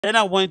Then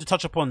I wanted to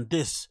touch upon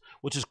this,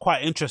 which is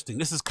quite interesting.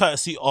 This is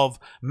courtesy of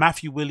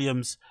Matthew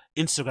Williams'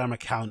 Instagram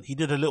account. He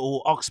did a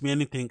little Ask Me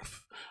Anything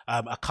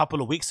a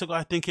couple of weeks ago,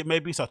 I think it may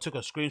be. So I took a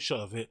screenshot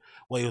of it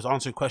where he was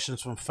answering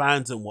questions from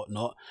fans and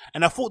whatnot.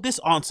 And I thought this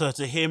answer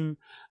to him,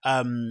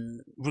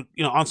 answering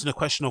the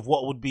question of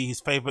what would be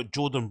his favorite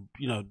Jordan,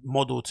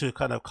 model to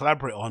kind of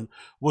collaborate on,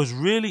 was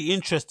really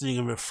interesting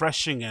and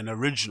refreshing and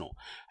original.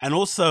 And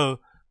also,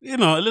 a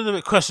little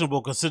bit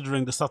questionable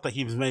considering the stuff that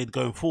he's made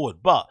going forward.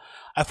 But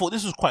I thought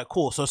this was quite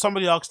cool. So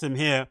somebody asked him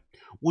here,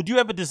 would you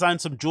ever design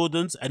some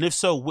Jordans? And if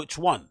so, which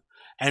one?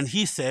 And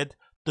he said,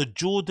 the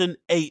Jordan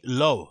 8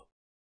 Low.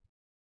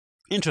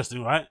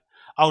 Interesting, right?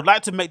 I would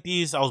like to make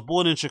these. I was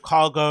born in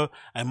Chicago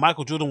and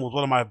Michael Jordan was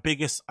one of my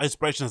biggest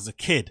inspirations as a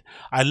kid.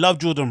 I love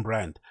Jordan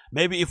brand.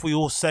 Maybe if we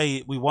all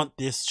say we want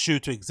this shoe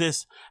to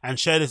exist and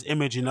share this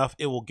image enough,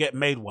 it will get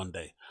made one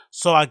day.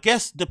 So I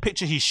guess the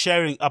picture he's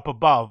sharing up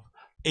above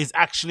is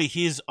actually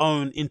his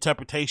own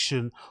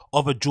interpretation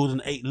of a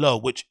Jordan 8 Low,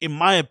 which in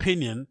my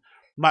opinion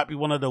might be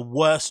one of the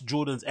worst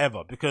Jordans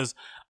ever, because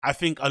I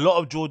think a lot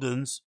of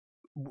Jordans,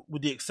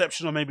 with the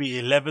exception of maybe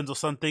 11s or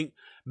something,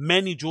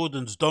 many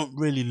Jordans don't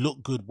really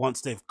look good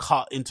once they've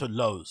cut into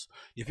lows.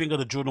 You think of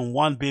the Jordan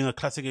 1 being a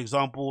classic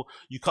example.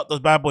 You cut those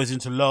bad boys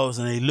into lows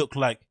and they look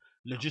like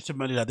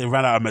legitimately like they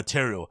ran out of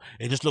material.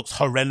 It just looks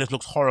horrendous,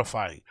 looks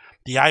horrifying.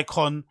 The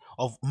icon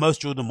of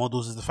most Jordan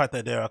models is the fact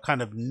that they're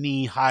kind of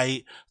knee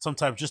height,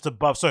 sometimes just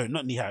above. Sorry,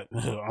 not knee height.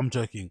 I'm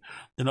joking.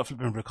 They're not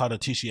flipping Ricardo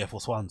Tisci Air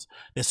Force Ones.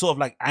 They're sort of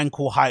like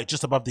ankle height,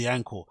 just above the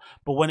ankle.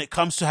 But when it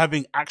comes to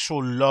having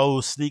actual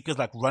low sneakers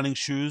like running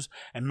shoes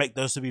and make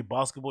those to be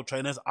basketball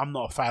trainers, I'm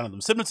not a fan of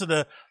them. Similar to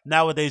the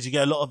nowadays, you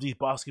get a lot of these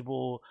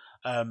basketball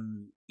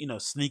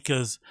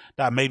sneakers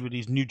that are made with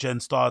these new gen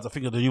stars. I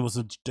think the new ones,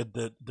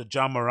 the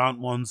Ja Morant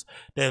ones.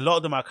 A lot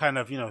of them are kind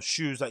of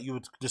shoes that you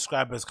would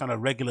describe as kind of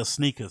regular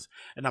sneakers,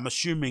 and I'm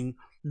assuming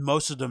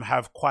most of them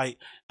have quite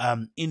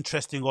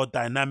interesting or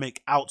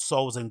dynamic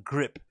outsoles and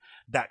grip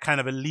that kind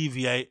of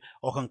alleviate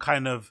or can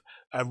kind of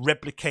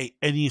replicate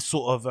any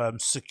sort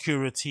of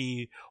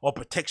security or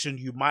protection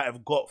you might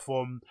have got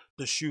from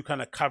the shoe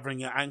kind of covering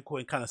your ankle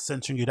and kind of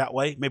centering you that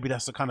way. Maybe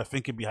that's the kind of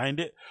thinking behind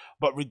it.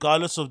 But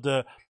regardless of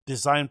the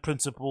design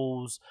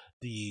principles,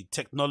 the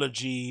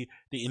technology,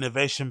 the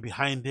innovation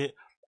behind it,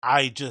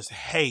 I just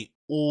hate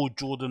all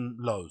Jordan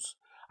lows.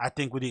 I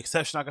think with the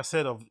exception, like I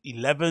said, of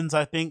 11s,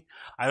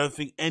 I don't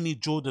think any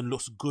Jordan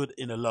looks good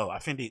in a low. I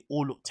think they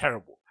all look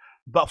terrible.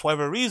 But for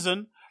whatever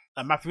reason,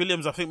 Matthew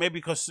Williams, I think maybe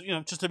because,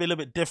 just to be a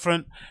little bit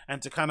different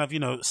and to kind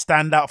of,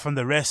 stand out from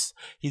the rest,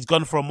 he's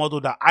gone for a model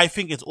that I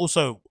think is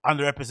also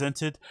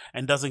underrepresented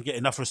and doesn't get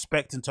enough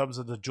respect in terms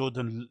of the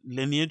Jordan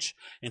lineage,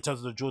 in terms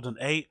of the Jordan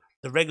 8.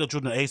 The regular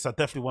Jordan 8s are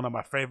definitely one of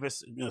my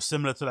favorites,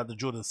 similar to like the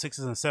Jordan 6s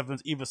and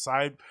 7s. Either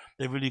side,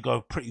 they really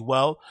go pretty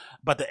well.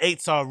 But the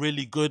 8s are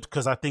really good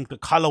because I think the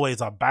colorways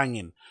are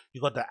banging.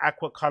 You got the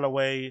aqua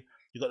colorway.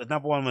 You got the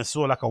number one I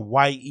saw like a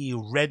YE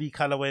ready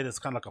colorway. That's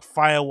kind of like a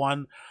fire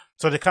one.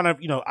 So they kind of,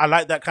 I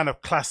like that kind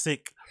of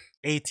classic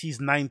 80s,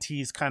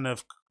 90s kind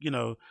of,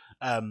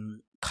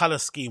 color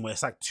scheme where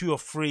it's like 2 or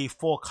 3,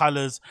 4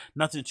 colors,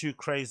 nothing too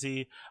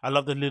crazy. I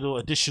love the little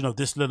addition of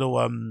this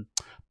little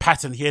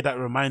pattern here that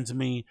reminds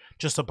me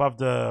just above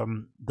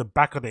the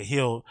back of the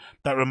heel,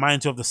 that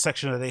reminds you of the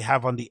section that they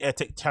have on the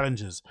AirTech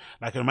Challengers.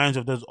 Like it reminds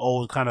you of those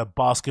old kind of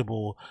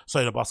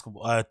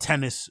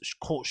tennis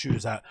court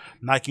shoes that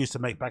Nike used to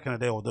make back in the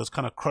day, or those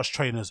kind of cross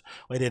trainers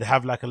where they'd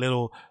have like a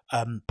little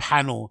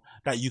panel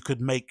that you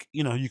could make,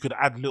 you could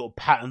add little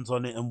patterns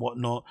on it and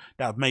whatnot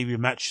that maybe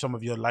match some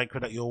of your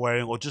lycra that you're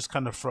wearing, or just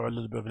kind of throw a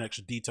little bit of an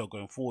extra detail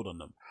going forward on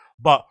them.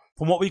 But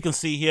from what we can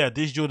see here,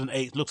 this Jordan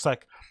 8 looks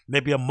like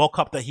maybe a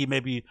mock-up that he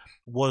maybe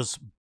was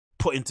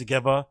putting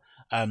together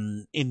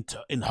in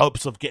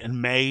hopes of getting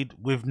made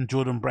with the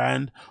Jordan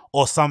brand,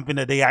 or something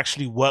that they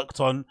actually worked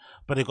on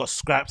but it got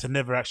scrapped and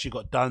never actually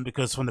got done,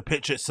 because from the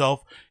picture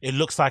itself it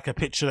looks like a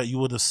picture that you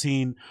would have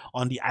seen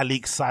on the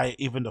Alik site.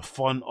 Even the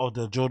font of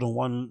the Jordan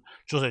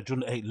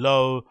 8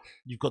 Low,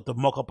 you've got the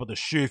mock-up of the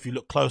shoe. If you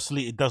look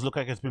closely, it does look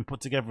like it's been put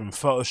together in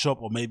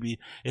Photoshop, or maybe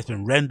it's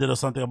been rendered or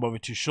something. I'm not really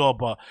too sure,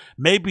 but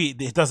maybe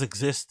it does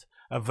exist,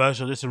 a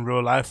version of this in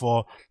real life,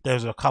 or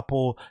there's a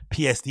couple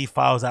PSD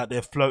files out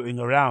there floating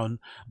around.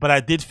 But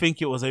I did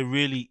think it was a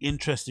really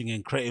interesting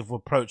and creative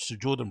approach to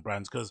Jordan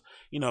brands, because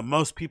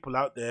most people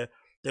out there,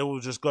 they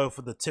will just go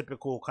for the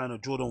typical kind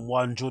of Jordan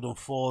 1, Jordan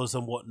 4s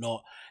and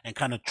whatnot, and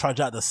kind of trudge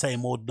out the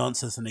same old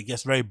nonsense, and it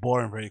gets very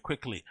boring very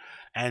quickly.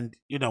 And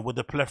with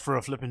the plethora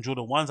of flipping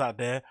Jordan 1s out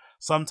there,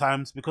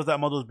 sometimes because that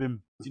model's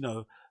been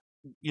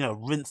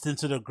rinsed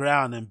into the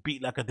ground and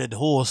beat like a dead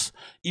horse,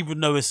 even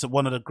though it's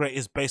one of the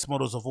greatest base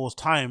models of all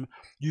time,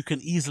 you can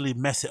easily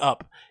mess it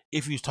up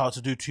if you start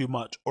to do too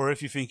much, or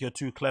if you think you're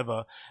too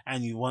clever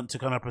and you want to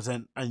kind of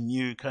present a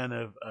new kind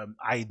of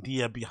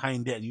idea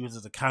behind it and use it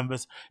as a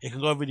canvas. It can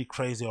go really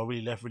crazy or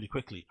really left really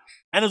quickly.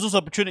 And there's also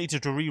opportunity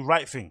to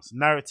rewrite things,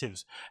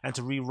 narratives, and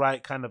to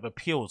rewrite kind of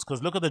appeals.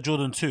 Because look at the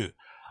Jordan 2.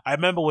 I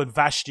remember when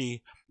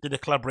Vashti did a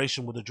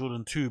collaboration with the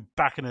Jordan 2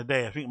 back in the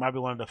day. I think it might be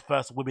one of the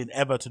first women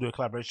ever to do a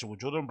collaboration with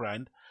Jordan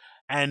brand.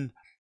 And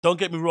don't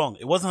get me wrong,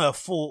 it wasn't her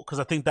fault, because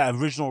I think that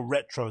original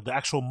retro, the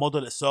actual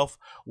model itself,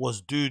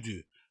 was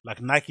doo-doo.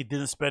 Like, Nike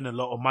didn't spend a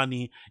lot of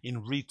money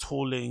in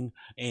retooling,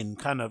 in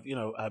kind of,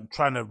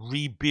 trying to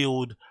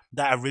rebuild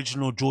that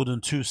original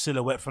Jordan 2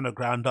 silhouette from the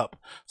ground up.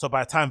 So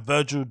by the time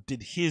Virgil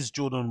did his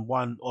Jordan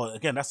 1, or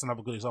again, that's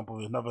another good example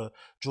of another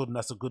Jordan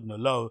that's a good in a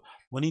low.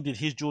 When he did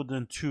his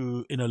Jordan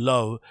 2 in a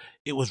low,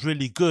 it was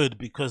really good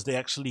because they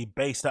actually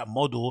based that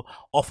model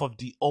off of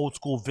the old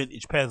school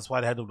vintage pairs. That's why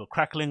they had all the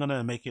crackling on it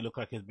and make it look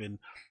like it's been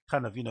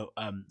kind of,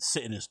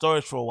 sitting in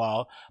storage for a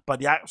while.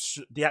 But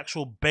the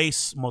actual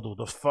base model,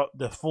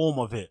 the form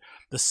of it,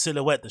 the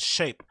silhouette, the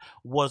shape,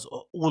 was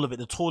all of it.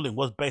 The tooling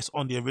was based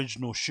on the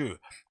original shoe,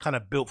 kind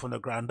of built from the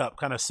ground up,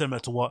 kind of similar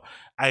to what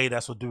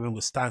Adidas were doing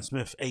with Stan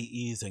Smith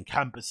 80s and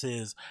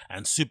Campuses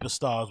and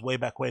Superstars way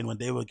back when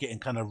they were getting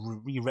kind of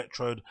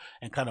re-retroed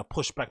and kind of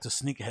pushed back to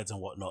sneakerheads and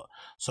whatnot.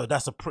 So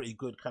that's a pretty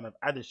good kind of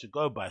adage to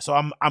go by. So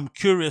I'm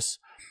curious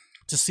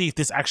to see if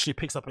this actually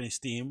picks up any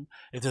steam,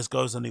 if this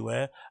goes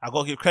anywhere. I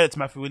gotta give credit to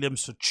Matthew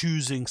Williams for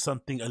choosing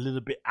something a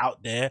little bit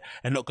out there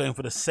and not going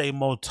for the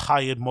same old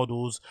tired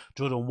models,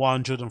 Jordan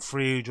 1, Jordan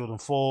 3, Jordan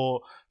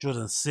 4,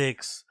 Jordan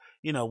 6,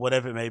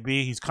 whatever it may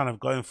be. He's kind of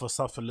going for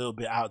stuff a little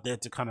bit out there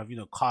to kind of,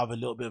 carve a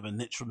little bit of a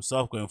niche for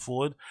himself going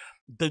forward.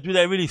 Do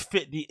they really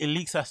fit the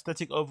Elite's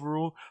aesthetic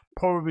overall?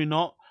 Probably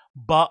not.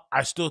 But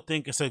I still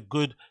think it's a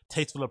good,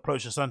 tasteful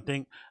approach to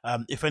something.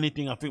 If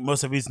anything, I think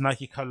most of his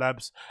Nike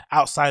collabs,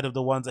 outside of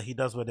the ones that he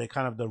does where they're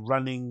kind of the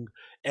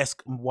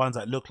running-esque ones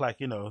that look like,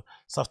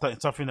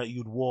 something that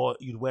you'd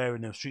wear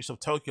in the streets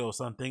of Tokyo or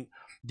something.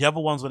 The other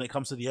ones, when it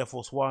comes to the Air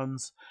Force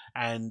Ones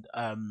and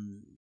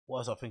what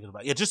was I thinking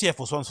about? Yeah, just the Air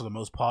Force Ones for the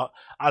most part.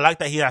 I like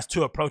that he has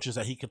two approaches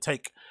that he can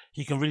take.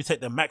 He can really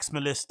take the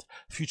maximalist,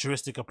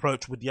 futuristic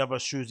approach with the other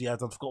shoes he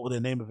has. I forgot what the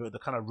name of it, the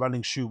kind of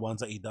running shoe ones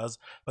that he does.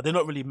 But they're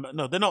not really,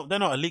 no, they're not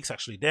Elites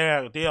actually.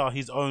 They are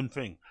his own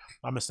thing.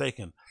 I'm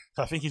mistaken.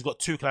 So I think he's got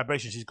two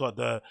collaborations. He's got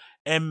the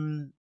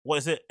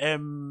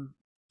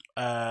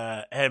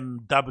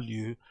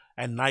MW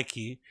and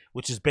Nike,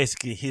 which is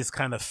basically his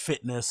kind of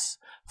fitness,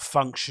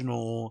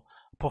 functional,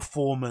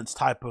 performance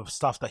type of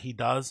stuff that he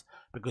does,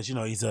 because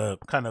he's a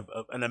kind of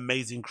an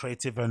amazing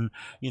creative and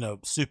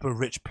super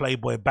rich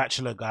playboy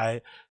bachelor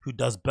guy who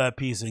does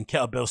burpees and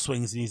kettlebell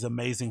swings in his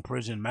amazing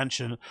Parisian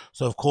mansion.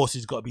 So of course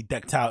he's got to be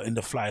decked out in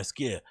the flyest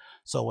gear.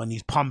 So when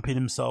he's pumping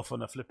himself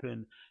on a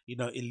flipping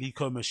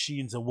Eleiko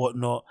machines and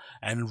whatnot,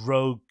 and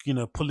Rogue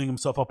pulling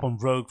himself up on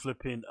Rogue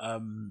flipping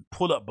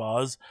pull-up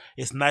bars,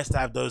 it's nice to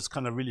have those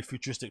kind of really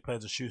futuristic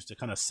pairs of shoes to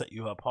kind of set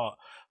you apart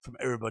from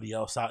everybody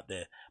else out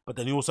there. But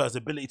then he also has the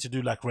ability to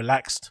do like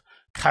relaxed,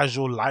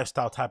 casual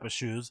lifestyle type of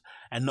shoes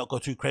and not go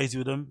too crazy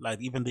with them.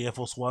 Like even the Air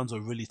Force Ones are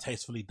really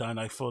tastefully done.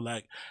 I feel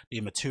like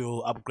the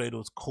material upgrade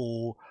was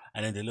cool,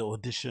 and then the little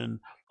addition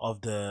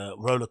of the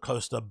roller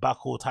coaster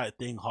buckle type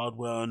thing,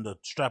 hardware on the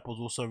strap was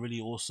also really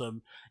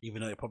awesome,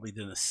 even though it probably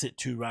didn't sit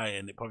too right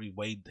and it probably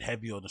weighed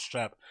heavy on the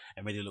strap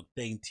and made it look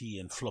dainty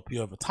and floppy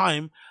over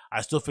time.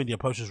 I still think the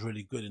approach is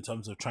really good in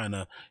terms of trying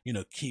to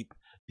keep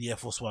the Air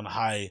Force One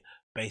high,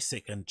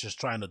 basic, and just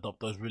try and adopt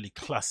those really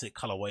classic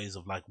colorways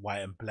of like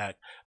white and black,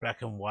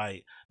 black and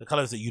white, the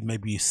colors that you'd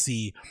maybe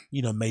see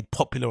made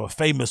popular or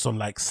famous on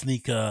like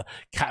sneaker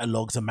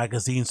catalogs and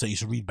magazines that you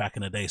should read back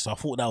in the day. So I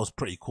thought that was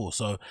pretty cool.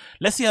 So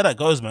let's see how that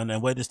goes, man,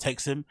 and where this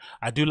takes him.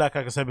 I do like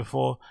I said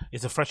before,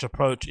 it's a fresh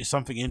approach, it's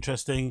something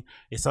interesting,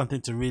 it's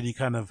something to really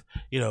kind of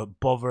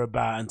bother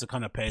about and to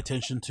kind of pay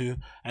attention to.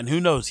 And who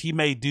knows, he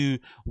may do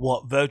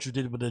what Virgil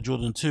did with the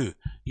Jordan 2.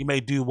 He may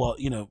do what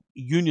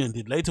Union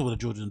did later with the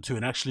Jordan 2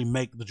 and actually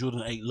make the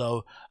Jordan 8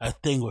 low a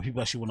thing where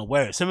people actually want to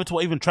wear it, similar to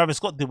what even Travis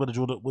Scott did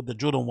with the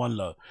Jordan 1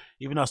 low.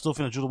 Even though I still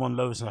think the Jordan 1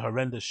 low is a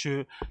horrendous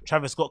shoe,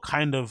 Travis Scott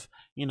kind of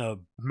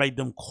made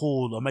them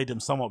cool, or made them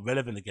somewhat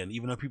relevant again,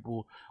 even though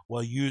people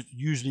were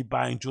usually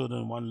buying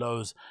Jordan 1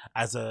 lows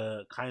as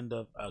a kind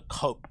of a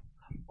cope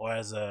or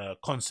as a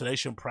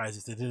consolation prize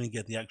if they didn't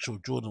get the actual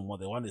Jordan 1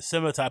 they wanted.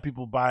 Similar to how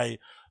people buy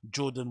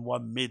Jordan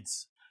 1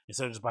 mids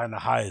instead of just buying the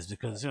highs,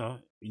 because you're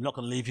not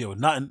gonna leave here with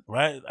nothing,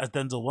 right? As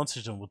Denzel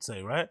Washington would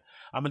say, right?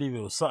 I'm gonna leave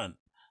you with something.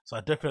 So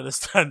I definitely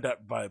understand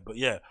that vibe. But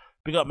yeah,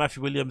 big up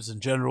Matthew Williams in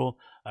general.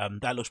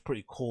 That looks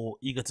pretty cool.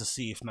 Eager to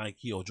see if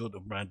Nike or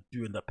Jordan Brand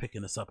do end up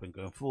picking this up and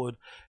going forward,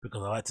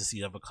 because I like to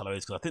see other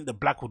colorways, because I think the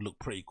black would look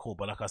pretty cool.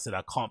 But like I said,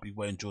 I can't be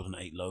wearing Jordan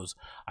 8 lows.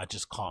 I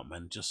just can't,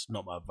 man. Just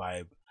not my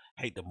vibe.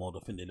 Hate the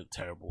model. I think they look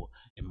terrible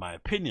in my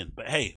opinion. But hey,